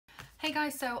Hey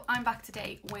guys, so I'm back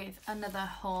today with another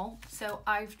haul. So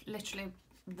I've literally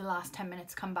the last 10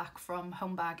 minutes come back from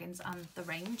Homebargains and the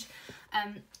range.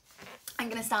 I'm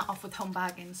going to start off with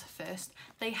Homebargains first.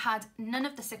 They had none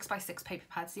of the 6x6 paper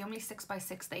pads. The only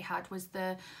 6x6 they had was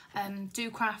the Do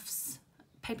Crafts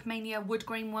Paper Mania wood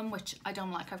grain one, which I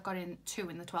don't like. I've got in two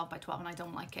in the 12x12 and I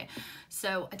don't like it,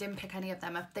 so I didn't pick any of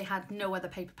them up. They had no other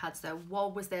paper pads though.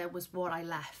 What was there was what I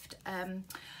left.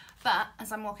 But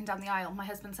as I'm walking down the aisle, my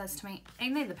husband says to me,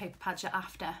 "Ain't they the paper pads you're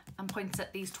after?" and points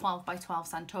at these 12x12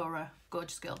 Santora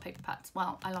Gorgeous Girl paper pads.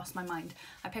 Well, I lost my mind.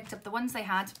 I picked up the ones they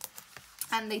had,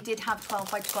 and they did have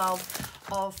 12x12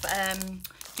 of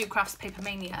Do Crafts Paper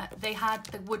Mania. They had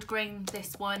the wood grain,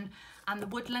 this one, and the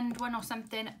woodland one or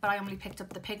something, but I only picked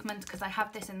up the pigment because I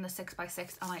have this in the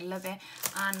 6x6 and I love it.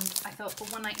 And I thought for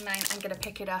 £1.99 I'm going to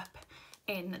pick it up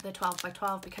in the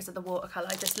 12x12 because of the watercolour.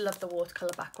 I just love the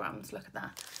watercolour backgrounds. Look at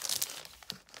that.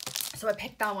 So I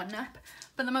picked that one up.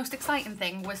 But the most exciting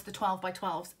thing was the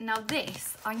 12x12s. Now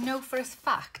this, I know for a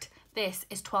fact, this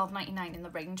is £12.99 in the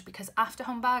range because after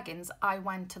Homebargains, I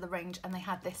went to the range and they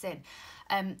had this in.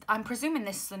 I'm presuming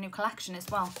this is a new collection as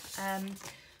well.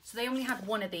 So they only had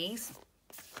one of these.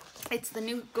 It's the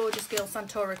new Gorgeous Girl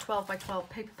Santora 12x12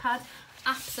 paper pad.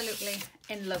 Absolutely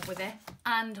in love with it.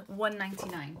 And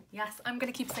 £1.99. Yes, I'm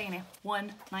going to keep saying it.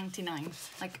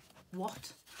 £1.99. Like,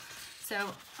 what? So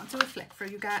I'll do a flick through.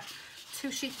 You get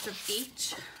 2 sheets of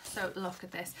each. So look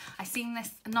at this. I seen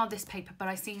this, not this paper, but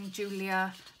I seen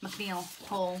Julia McNeil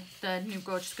haul the new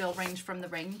Gorgeous Girl range from the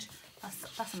range.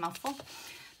 That's a mouthful.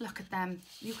 Look at them.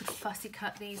 You could fussy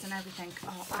cut these and everything.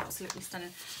 Oh, absolutely stunning.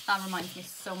 That reminds me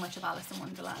so much of Alice in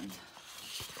Wonderland.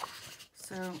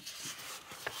 So,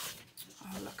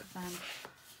 oh, look at them.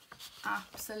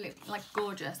 Absolutely, like,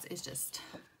 gorgeous is just,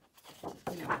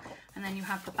 you know. And then you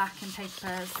have the backing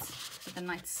papers with the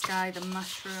night sky, the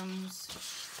mushrooms.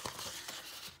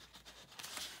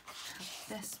 Have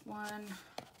this one.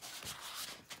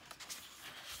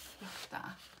 Look at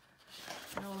that.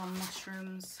 They're all on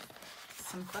mushrooms.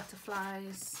 Some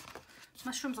butterflies.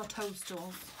 Mushrooms or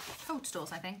toadstools?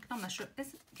 Toadstools, I think. Not mushroom.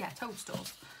 Yeah,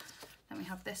 toadstools. Then we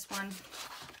have this one.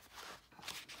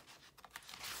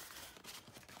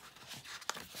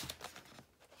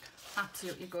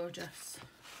 Absolutely gorgeous.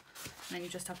 And then you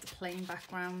just have the plain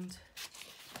background.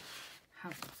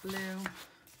 Have the blue.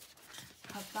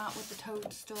 Have that with the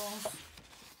toadstools.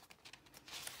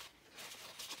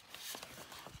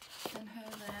 Then her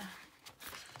there.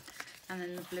 And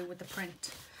then the blue with the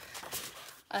print.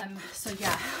 So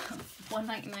yeah,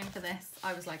 £1.99 for this.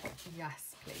 I was like,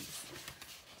 yes, please.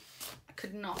 I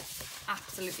could not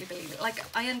absolutely believe it. Like,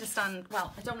 I understand,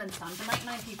 well, I don't understand. The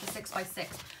 99p for 6x6.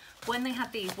 When they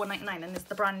had these £1.99 and it's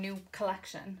the brand new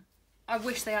collection, I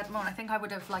wish they had more. I think I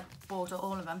would have like bought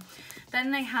all of them.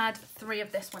 Then they had 3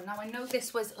 of this one. Now I know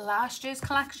this was last year's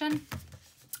collection.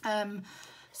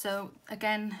 So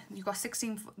again, you've got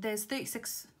 16, there's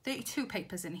 32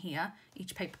 papers in here,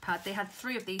 each paper pad. They had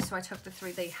 3 of these, so I took the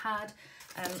 3 they had.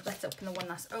 Let's open the one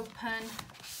that's open.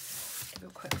 Give it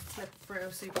a quick flip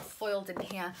through. So you've got foiled in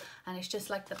here, and it's just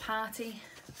like the party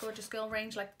Gorgeous Girl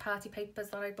range, like the party papers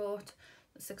that I bought,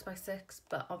 the 6x6,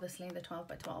 but obviously the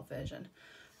 12x12 version.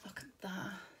 Look at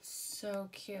that, so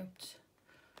cute.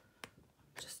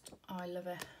 Just, oh, I love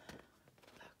it.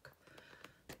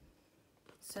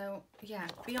 So yeah,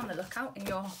 be on the lookout in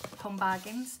your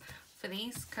Homebargains for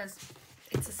these because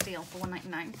it's a steal for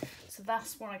 £1.99. So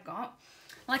that's what I got.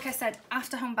 Like I said,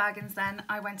 after Homebargains then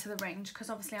I went to the range because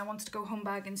obviously I wanted to go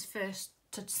Homebargains first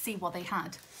to see what they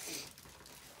had.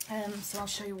 So I'll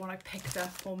show you what I picked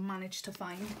up or managed to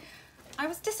find. I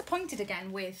was disappointed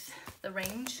again with the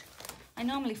range. I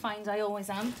normally find I always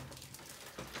am.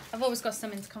 I've always got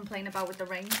something to complain about with the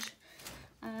range.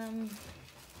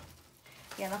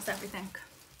 Yeah, that's everything.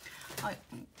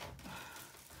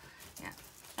 Yeah.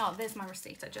 Oh, there's my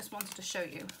receipt. I just wanted to show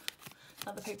you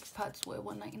that the paper pads were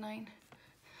 £1.99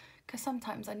 because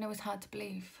sometimes I know it's hard to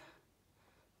believe.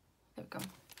 There we go.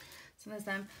 So there's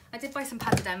them. I did buy some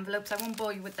padded envelopes. I won't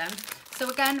bore you with them. So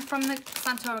again, from the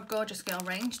Santora Gorgeous Girl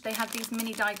range, they had these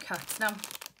mini die cuts. Now,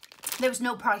 there was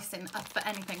no pricing up for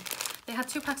anything. They had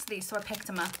 2 packs of these, so I picked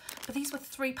them up. But these were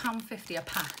 £3.50 a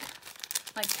pack.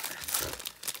 Like,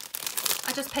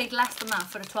 I just paid less than that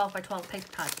for a 12x12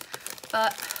 paper pad.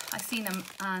 But I seen them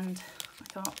and I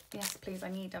thought, yes, please, I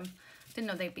need them. Didn't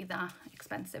know they'd be that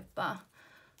expensive, but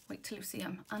wait till you see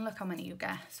them. And look how many you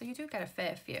get. So you do get a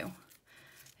fair few.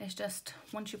 It's just,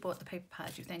 once you bought the paper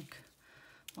pad, you think,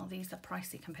 well, these are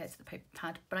pricey compared to the paper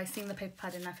pad. But I seen the paper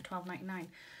pad in there for £12.99.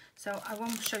 So I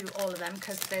won't show you all of them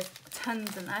because there's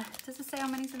tons in there. Does it say how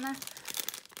many's in there?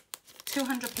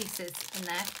 200 pieces in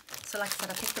there. So like I said,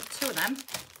 I picked up 2 of them.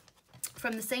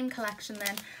 From the same collection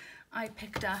then, I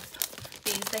picked up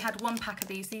these. They had 1 pack of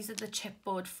these. These are the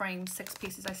chipboard frames, 6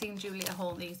 pieces. I seen Julia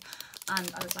haul these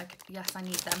and I was like, yes, I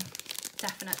need them.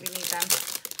 Definitely need them.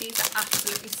 These are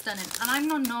absolutely stunning. And I'm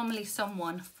not normally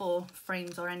someone for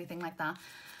frames or anything like that,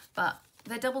 but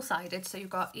they're double-sided, so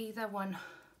you've got either one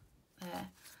there.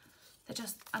 They're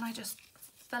just, and I just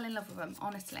fell in love with them,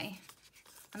 honestly.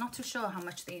 I'm not too sure how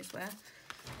much these were.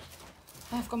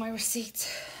 I've got my receipt.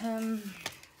 The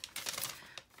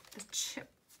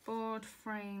chipboard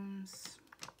frames,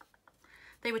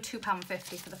 they were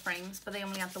 £2.50 for the frames, but they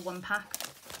only had the 1 pack.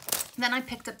 Then I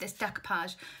picked up this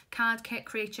decoupage card kit,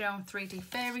 create your own 3D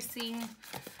fairy scene.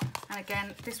 And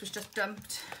again, this was just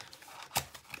dumped.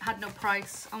 Had no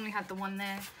price, only had the 1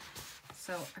 there.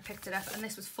 So I picked it up and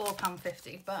this was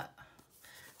 £4.50, but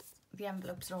the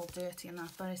envelopes are all dirty and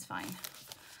that, but it's fine.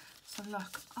 So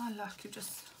look, oh look, you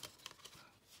just,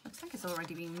 looks like it's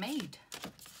already been made.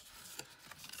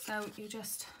 So you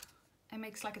just, it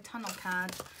makes like a tunnel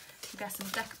card. You get some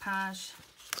decoupage.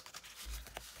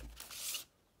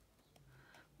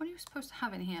 What are you supposed to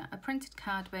have in here? A printed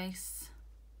card base.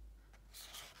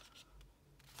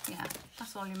 Yeah,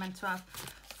 that's all you're meant to have.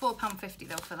 £4.50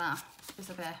 though for that. Is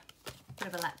a bit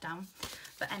of a letdown.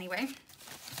 But anyway,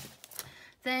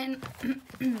 then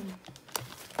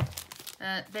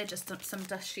they're just some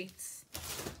dust sheets.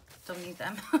 Don't need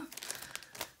them.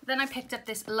 Then I picked up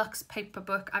this Luxe paper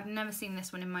book. I've never seen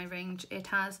this one in my range. It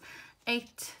has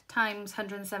 8 times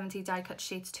 170 die cut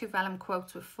sheets, 2 vellum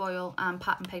quotes with foil and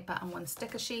pattern paper and 1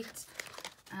 sticker sheet.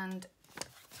 And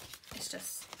it's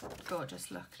just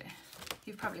gorgeous. Look at it.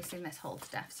 You've probably seen this haul to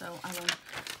death, so I won't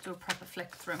do a proper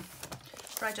flick through.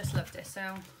 But I just loved it, so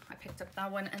I picked up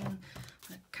that one, and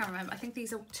I can't remember. I think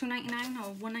these are $2.99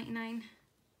 or $1.99.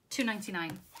 $2.99.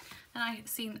 And I've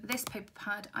seen this paper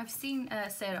pad. I've seen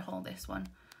Sarah haul this one,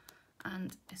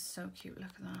 and it's so cute.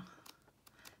 Look at that.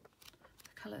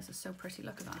 The colours are so pretty.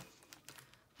 Look at that.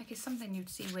 Like it's something you'd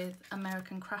see with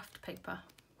American craft paper.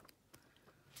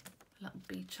 A little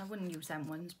beach. I wouldn't use them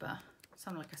ones, but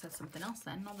sound like I said something else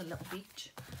then, not the little beach.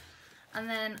 And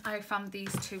then I found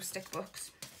these 2 stick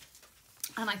books.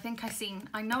 And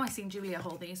I know I seen Julia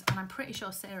haul these, and I'm pretty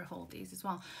sure Sarah hauled these as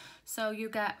well. So you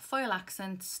get foil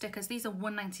accent stickers. These are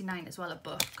 $1.99 as well, a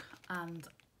book, and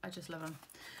I just love them.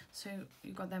 So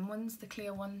you've got them ones, the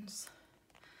clear ones.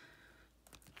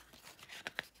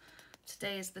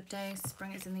 Today is the day,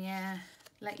 spring is in the air.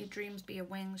 Let your dreams be your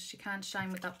wings. She can't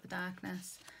shine without the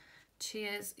darkness.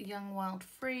 Cheers, young, wild,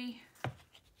 free.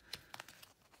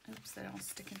 Oops, they're all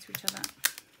sticking to each other.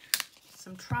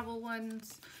 Some travel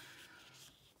ones.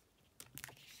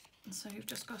 And so you've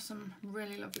just got some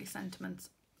really lovely sentiments.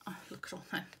 Oh, look at all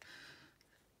them.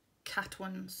 Cat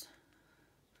ones.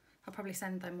 I'll probably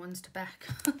send them ones to Beck.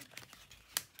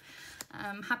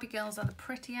 Happy girls are the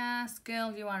prettiest.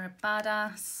 Girl, you are a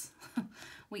badass.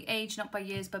 We age not by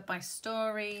years but by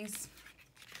stories.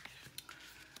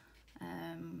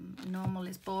 Normal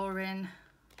is boring.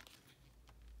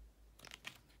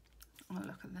 Oh,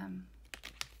 look at them.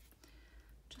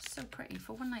 Just so pretty.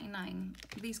 For $1.99,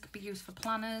 these could be used for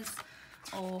planners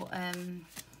or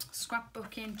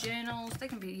scrapbooking, journals. They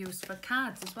can be used for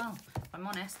cards as well, if I'm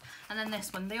honest. And then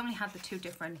this one, they only had the 2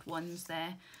 different ones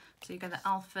there. So you get the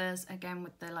alphas again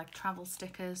with the like travel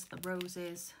stickers, the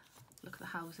roses. Look at the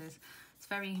houses. It's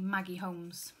very Maggie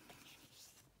Holmes.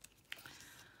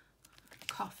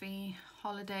 Coffee,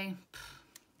 holiday.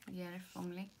 Yeah, if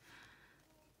only.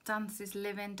 Dance is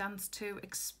living, dance to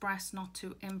express, not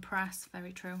to impress.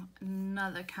 Very true.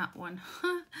 Another cat one.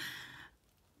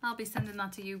 I'll be sending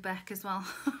that to you, Beck, as well.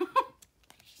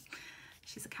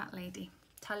 She's a cat lady,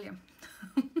 tell you.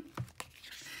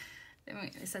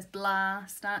 It says blah,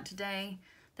 start today.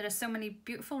 There are so many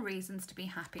beautiful reasons to be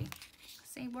happy.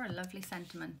 See, we're a lovely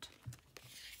sentiment.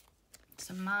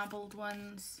 Some marbled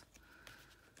ones.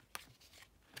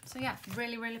 So yeah,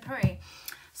 really, really pretty.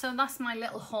 So that's my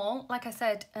little haul. Like I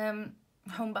said,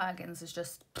 Homebargains has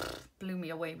just blew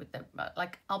me away with them.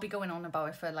 Like, I'll be going on about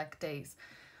it for like days.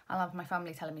 I'll have my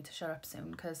family telling me to shut up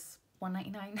soon because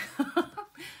 $1.99.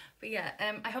 But yeah,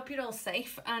 I hope you're all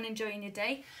safe and enjoying your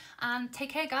day. And take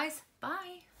care, guys.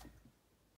 Bye.